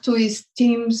talked to his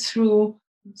team through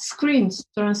screens,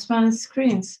 transparent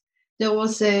screens. There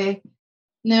was a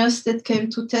nurse that came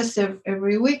to test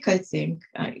every week, I think.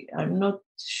 I'm not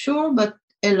sure, but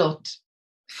a lot.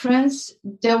 France,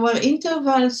 there were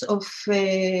intervals of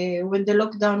when the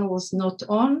lockdown was not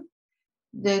on,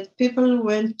 that people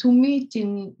went to meet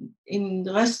in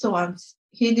restaurants.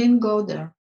 He didn't go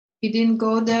there.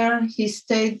 He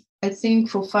stayed, I think,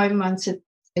 for 5 months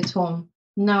at home.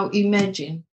 Now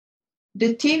imagine.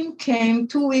 The team came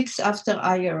 2 weeks after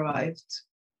I arrived,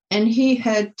 and he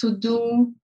had to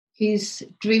do his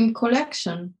dream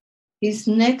collection, his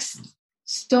next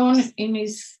stone in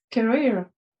his career.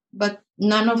 But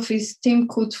none of his team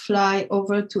could fly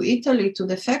over to Italy, to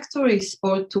the factories,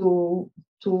 or to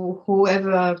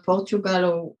whoever, Portugal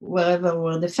or wherever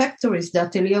were the factories. The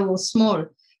atelier was small.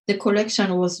 The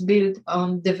collection was built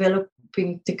on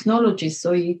developing technology,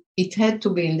 so it had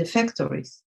to be in the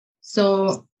factories.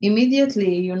 So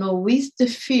immediately, with the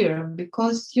fear,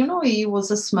 because, he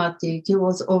was asthmatic, he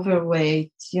was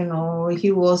overweight, he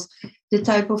was the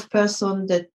type of person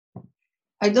that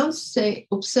I don't say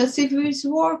obsessive with his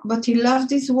work, but he loved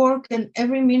his work, and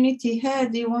every minute he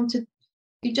had,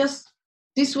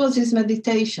 this was his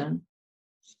meditation,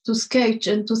 to sketch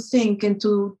and to think and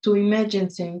to imagine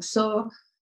things. So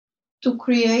to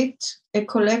create a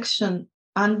collection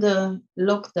under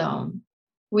lockdown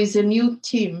with a new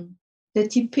team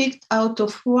that he picked out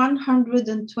of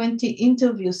 120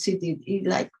 interviews he did, he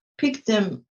picked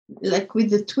them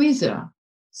with the tweezer.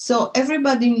 So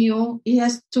everybody knew he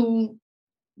has to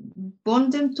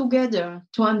bond them together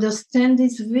to understand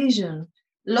his vision.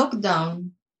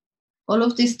 Lockdown, all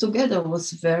of this together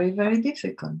was very, very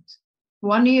difficult.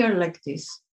 1 year like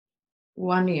this,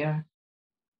 1 year.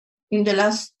 In the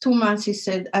last 2 months, he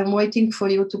said, I'm waiting for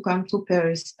you to come to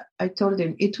Paris. I told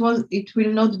him, it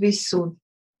will not be soon.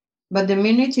 But the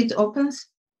minute it opens,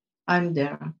 I'm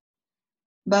there.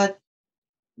 But,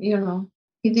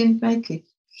 he didn't make it.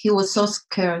 He was so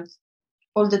scared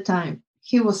all the time.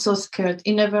 He was so scared.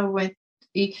 He never went.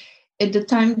 At the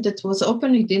time that was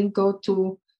open, he didn't go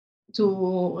to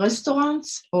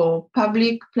restaurants or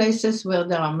public places where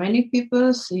there are many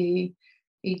people. He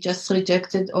just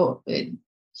rejected.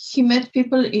 He met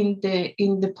people in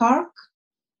the park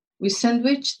with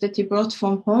sandwich that he brought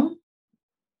from home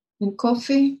and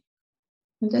coffee,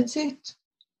 and that's it.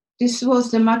 This was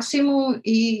the maximum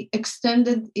he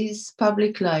extended his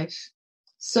public life.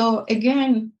 So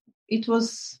again, it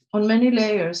was on many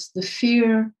layers: the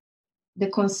fear, the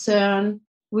concern.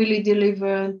 Will he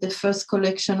deliver the first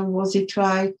collection? Was it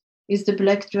right? Is the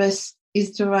black dress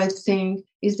is the right thing?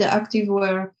 Is the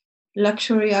activewear,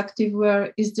 luxury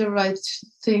activewear, is the right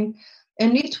thing?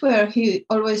 And knitwear, he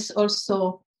always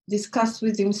also discussed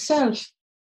with himself,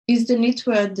 is the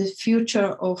knitwear the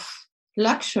future of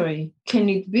luxury? Can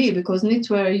it be? Because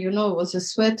knitwear, was a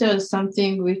sweater,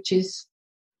 something which is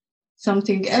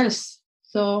something else.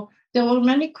 So there were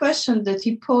many questions that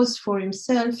he posed for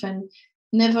himself and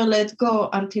never let go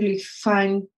until he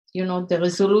find, the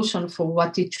resolution for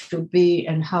what it should be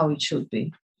and how it should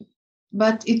be.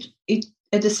 But it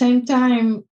at the same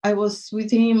time, I was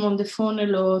with him on the phone a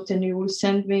lot, and he would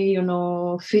send me,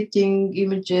 fitting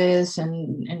images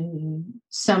and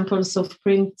samples of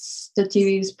prints that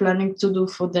he is planning to do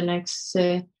for the next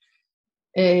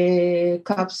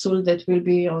capsule that will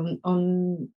be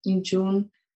in June.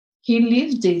 He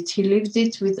lived it. He lived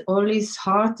it with all his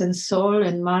heart and soul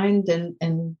and mind,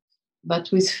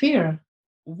 but with fear.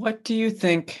 What do you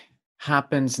think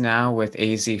happens now with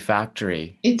AZ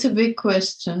Factory? It's a big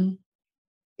question.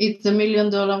 It's $1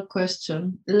 million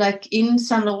question. Like in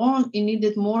Saint Laurent, he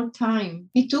needed more time.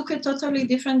 He took a totally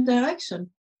different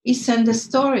direction. He sent a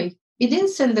story. He didn't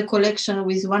send a collection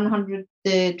with 100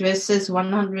 dresses,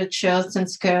 100 shirts and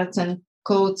skirts and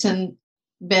coats and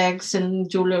bags and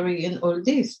jewelry and all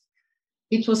this.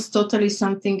 It was totally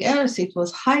something else. It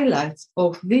was highlights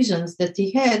of visions that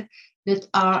he had that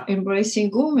are embracing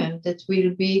women, that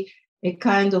will be a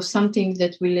kind of something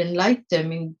that will enlighten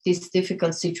them in this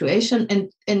difficult situation.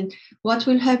 And what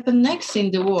will happen next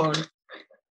in the world?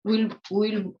 Will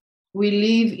we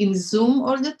live in Zoom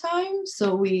all the time?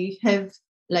 So we have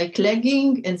like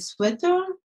legging and sweater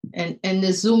and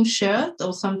a Zoom shirt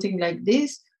or something like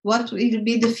this. What will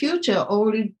be the future?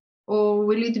 Or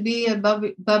will it be a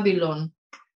Babylon?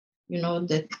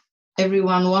 That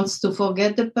everyone wants to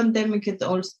forget the pandemic and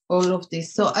all of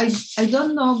this. So I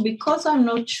don't know, because I'm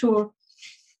not sure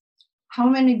how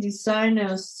many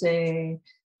designers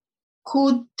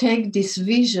could take this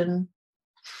vision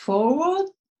forward.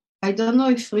 I don't know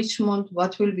if Richmond,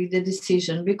 what will be the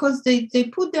decision, because they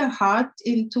put their heart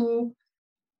into,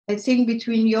 I think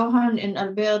between Johan and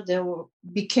Alber, there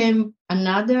became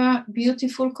another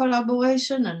beautiful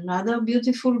collaboration, another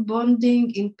beautiful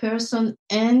bonding in person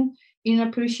and in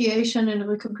appreciation and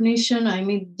recognition. I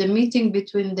mean, the meeting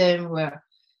between them were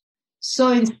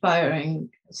so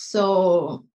inspiring.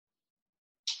 So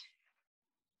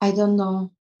I don't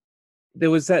know. There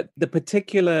was the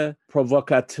particular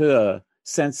provocateur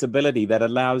sensibility that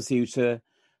allows you to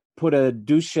put a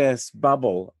duchesse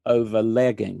bubble over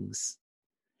leggings.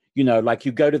 Like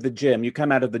you go to the gym, you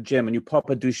come out of the gym and you pop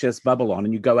a duchesse bubble on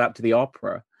and you go out to the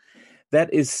opera.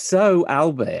 That is so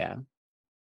Alber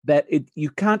that you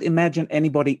can't imagine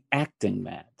anybody acting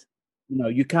that.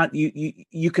 You can't,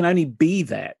 you can only be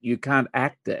that. You can't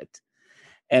act it.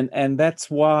 And that's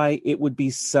why it would be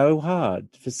so hard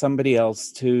for somebody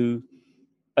else to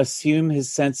assume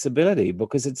his sensibility,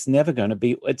 because it's never going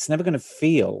to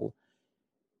feel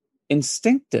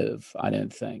instinctive, I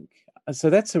don't think. So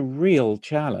that's a real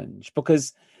challenge,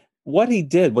 because what he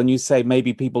did, when you say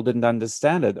maybe people didn't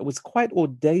understand it was quite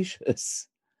audacious.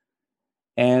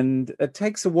 And it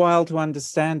takes a while to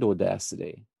understand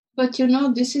audacity. But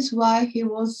this is why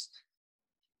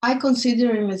I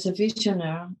consider him as a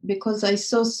visionary, because I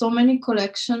saw so many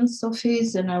collections of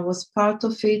his and I was part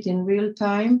of it in real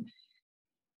time.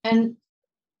 And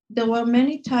there were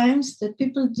many times that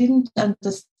people didn't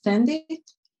understand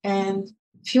it. And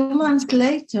a few months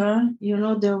later,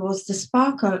 there was the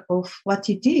sparkle of what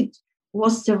he did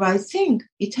was the right thing.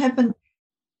 It happened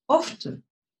often,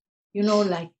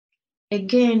 like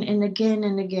again and again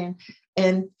and again.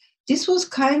 And this was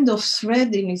kind of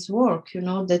thread in his work,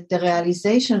 that the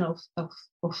realization of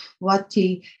what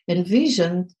he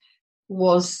envisioned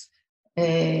was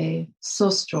so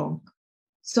strong.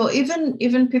 So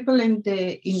even people in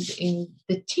the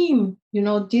team,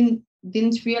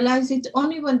 didn't realize it.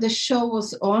 Only when the show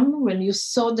was on, when you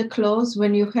saw the clothes,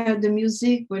 when you heard the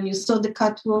music, when you saw the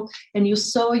catwalk, and you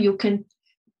saw you can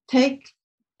take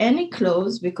any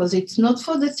clothes because it's not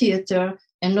for the theater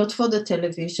and not for the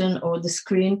television or the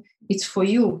screen. It's for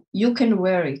you. You can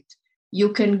wear it.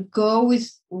 You can go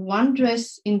with one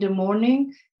dress in the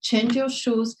morning, change your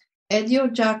shoes, add your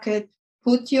jacket,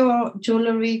 put your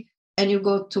jewelry, and you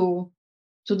go to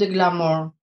the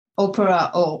glamour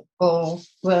opera or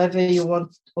wherever you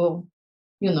want, or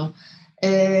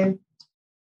the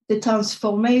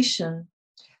transformation.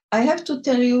 I have to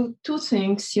tell you two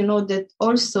things, that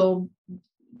also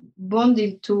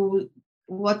bonded to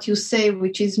what you say,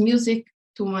 which is music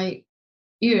to my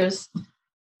ears.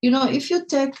 If you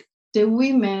take the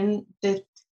women, that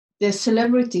the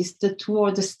celebrities that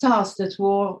wore, the stars that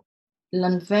wore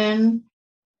Lanvin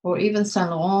or even Saint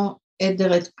Laurent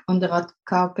on the red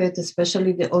carpet,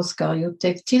 especially the Oscar, you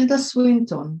take Tilda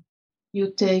Swinton,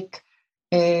 you take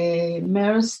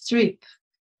Meryl Streep,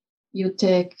 you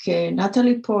take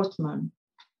Natalie Portman,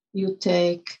 you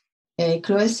take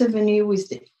Chloé Sevigny with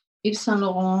the Yves Saint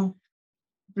Laurent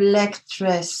black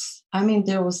dress. I mean,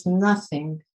 there was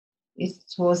nothing. It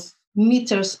was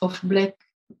meters of black,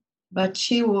 but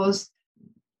she was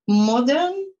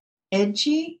modern,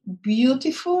 edgy,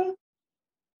 beautiful.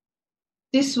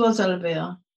 This was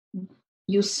Alber.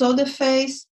 You saw the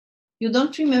face. You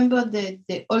don't remember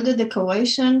all the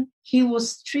decoration. He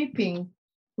was stripping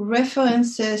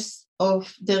references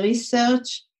of the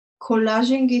research,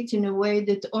 collaging it in a way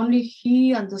that only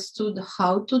he understood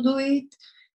how to do it,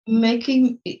 made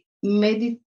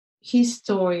it his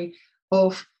story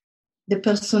of the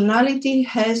personality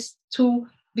has to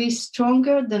be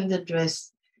stronger than the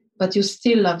dress, but you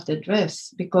still love the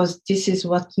dress because this is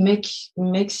what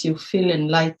makes you feel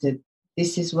enlightened.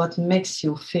 This is what makes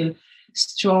you feel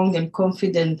strong and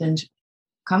confident and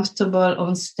comfortable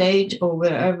on stage or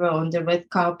wherever on the red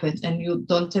carpet, and you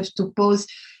don't have to pose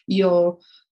your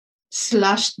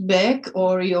slashed back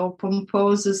or your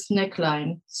pompous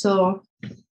neckline. So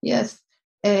yes.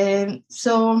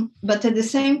 But at the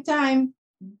same time,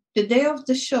 the day of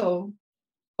the show,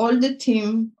 all the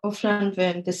team of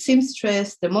Lanvin, the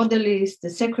seamstress, the modelist, the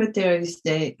secretaries,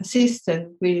 the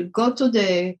assistant will go to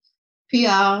the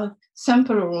PR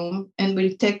sample room and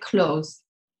will take clothes,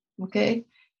 okay?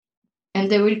 And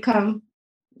they will come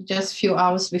just a few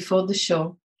hours before the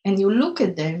show. And you look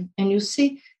at them and you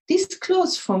see these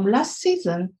clothes from last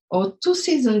season or 2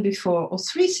 seasons before or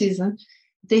 3 seasons,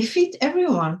 they fit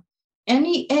everyone.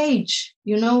 Any age,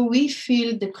 we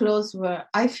feel the clothes where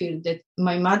I feel that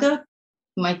my mother,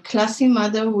 my classy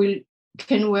mother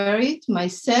can wear it,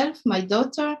 myself, my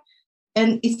daughter,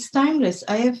 and it's timeless.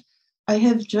 I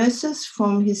have dresses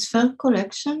from his first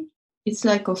collection. It's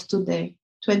like of today,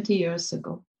 20 years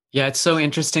ago. Yeah, it's so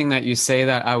interesting that you say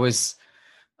that. I was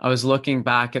looking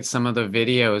back at some of the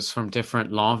videos from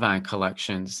different Lanvin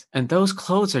collections, and those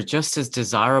clothes are just as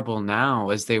desirable now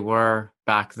as they were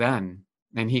back then.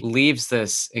 And he leaves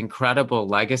this incredible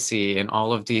legacy in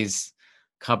all of these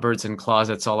cupboards and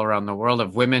closets all around the world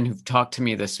of women who've talked to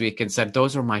me this week and said,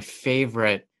 those are my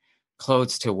favorite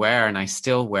clothes to wear, and I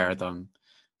still wear them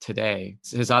today.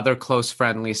 His other close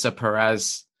friend, Lisa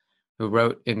Perez, who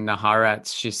wrote in the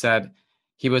Haaretz, she said,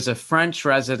 he was a French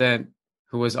resident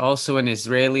who was also an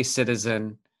Israeli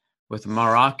citizen with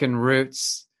Moroccan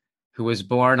roots, who was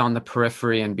born on the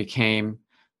periphery and became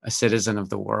a citizen of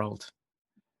the world.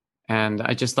 And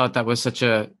I just thought that was such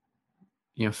a,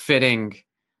 fitting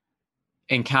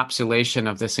encapsulation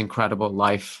of this incredible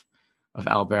life of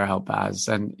Alber Elbaz.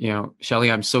 And, Shelly,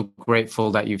 I'm so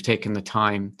grateful that you've taken the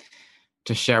time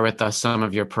to share with us some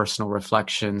of your personal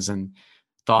reflections and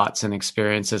thoughts and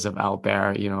experiences of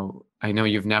Alber. I know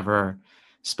you've never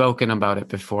spoken about it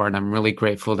before, and I'm really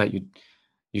grateful that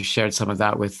you shared some of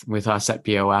that with us at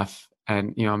BOF.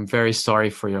 And, I'm very sorry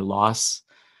for your loss.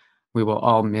 We will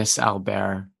all miss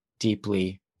Alber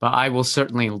deeply, but I will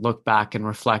certainly look back and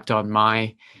reflect on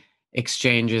my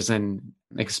exchanges and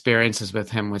experiences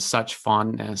with him with such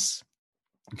fondness,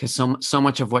 because so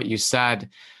much of what you said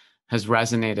has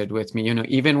resonated with me.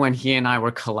 Even when he and I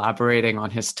were collaborating on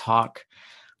his talk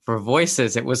for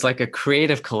Voices, it was like a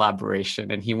creative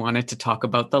collaboration, and he wanted to talk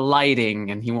about the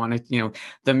lighting, and he wanted,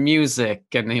 the music,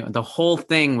 and the whole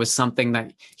thing was something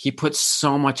that he put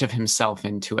so much of himself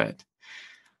into it.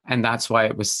 And that's why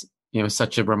it was,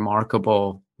 such a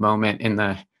remarkable moment in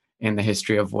the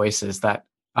history of Voices that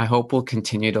I hope will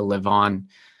continue to live on,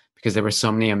 because there were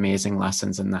so many amazing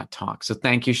lessons in that talk. So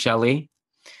thank you, Shelly.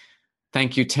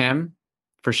 Thank you, Tim,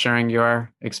 for sharing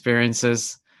your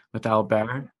experiences with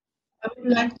Alber. I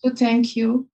would like to thank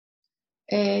you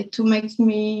to make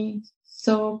me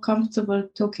so comfortable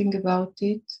talking about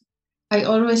it. I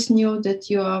always knew that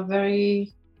you are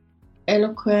very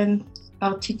eloquent,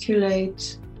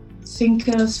 articulate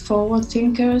thinkers, forward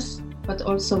thinkers, but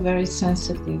also very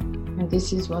sensitive. And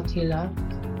this is what he loved.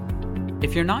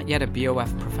 If you're not yet a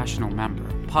BOF professional member,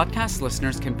 podcast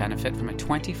listeners can benefit from a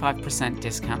 25%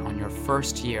 discount on your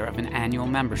first year of an annual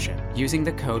membership using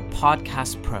the code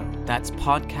PODCASTPRO. That's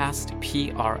PODCAST,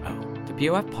 The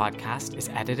BOF podcast is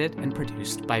edited and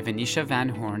produced by Venetia Van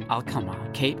Horn Alcama,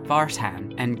 Kate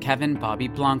Verthime, and Kevin Bobby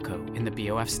Blanco in the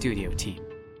BOF studio team.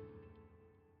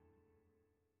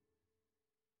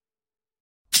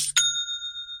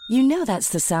 You know that's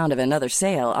the sound of another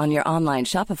sale on your online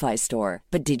Shopify store.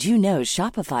 But did you know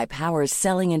Shopify powers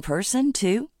selling in person,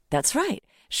 too? That's right.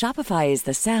 Shopify is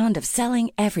the sound of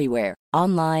selling everywhere.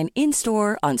 Online,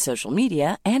 in-store, on social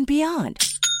media, and beyond.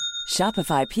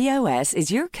 Shopify POS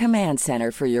is your command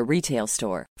center for your retail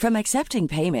store. From accepting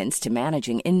payments to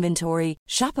managing inventory,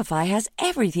 Shopify has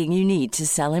everything you need to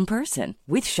sell in person.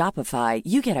 With Shopify,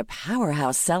 you get a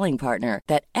powerhouse selling partner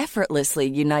that effortlessly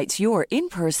unites your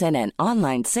in-person and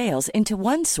online sales into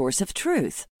one source of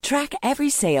truth. Track every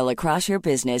sale across your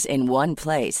business in one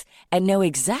place and know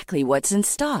exactly what's in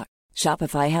stock.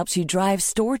 Shopify helps you drive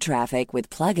store traffic with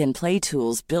plug-and-play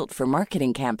tools built for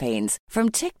marketing campaigns, from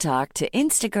TikTok to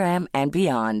Instagram and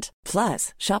beyond.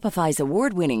 Plus, Shopify's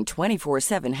award-winning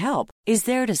 24/7 help is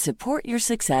there to support your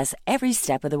success every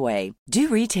step of the way. Do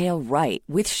retail right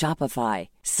with Shopify.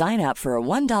 Sign up for a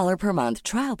 $1 per month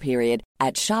trial period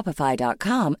at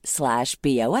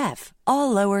shopify.com/BOF,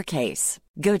 all lowercase.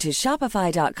 Go to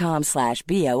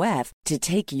shopify.com/BOF to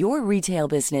take your retail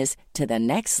business to the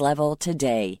next level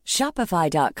today.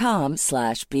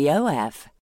 Shopify.com/BOF.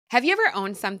 Have you ever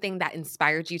owned something that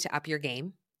inspired you to up your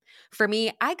game? For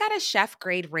me, I got a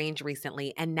chef-grade range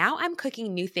recently, and now I'm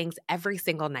cooking new things every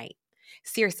single night.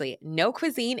 Seriously, no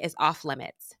cuisine is off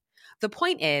limits. The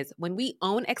point is, when we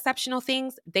own exceptional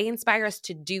things, they inspire us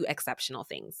to do exceptional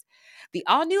things. The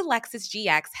all-new Lexus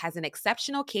GX has an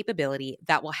exceptional capability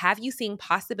that will have you seeing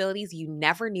possibilities you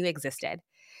never knew existed.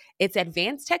 Its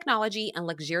advanced technology and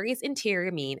luxurious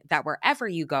interior mean that wherever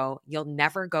you go, you'll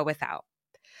never go without.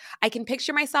 I can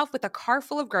picture myself with a car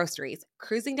full of groceries,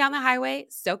 cruising down the highway,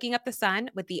 soaking up the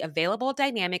sun with the available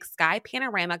dynamic sky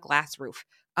panorama glass roof.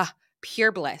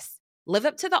 Pure bliss. Live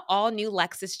up to the all-new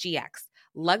Lexus GX.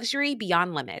 Luxury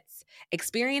beyond limits.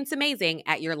 Experience amazing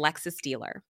at your Lexus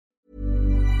dealer.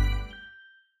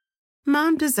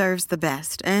 Mom deserves the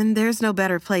best, and there's no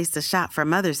better place to shop for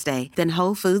Mother's Day than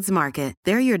Whole Foods Market.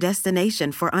 They're your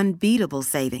destination for unbeatable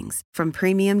savings, from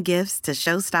premium gifts to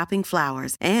show-stopping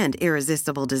flowers and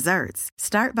irresistible desserts.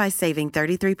 Start by saving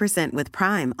 33% with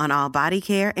Prime on all body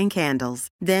care and candles.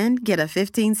 Then get a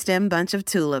 15-stem bunch of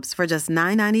tulips for just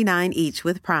 $9.99 each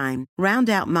with Prime. Round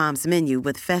out Mom's menu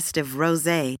with festive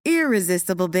rosé,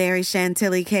 irresistible berry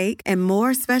chantilly cake, and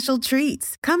more special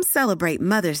treats. Come celebrate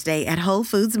Mother's Day at Whole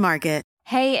Foods Market.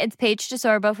 Hey, it's Paige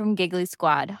DeSorbo from Giggly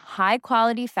Squad. High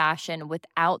quality fashion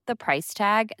without the price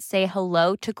tag. Say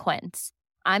hello to Quince.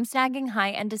 I'm snagging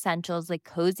high-end essentials like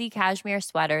cozy cashmere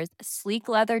sweaters, sleek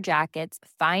leather jackets,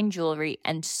 fine jewelry,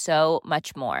 and so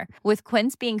much more. With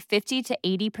Quince being 50 to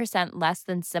 80% less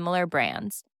than similar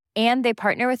brands. And they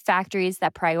partner with factories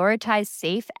that prioritize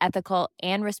safe, ethical,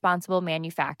 and responsible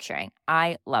manufacturing.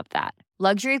 I love that.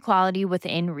 Luxury quality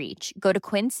within reach. Go to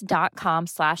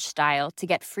quince.com/style to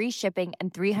get free shipping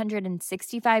and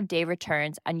 365-day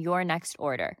returns on your next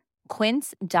order.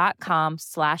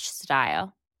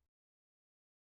 Quince.com/style.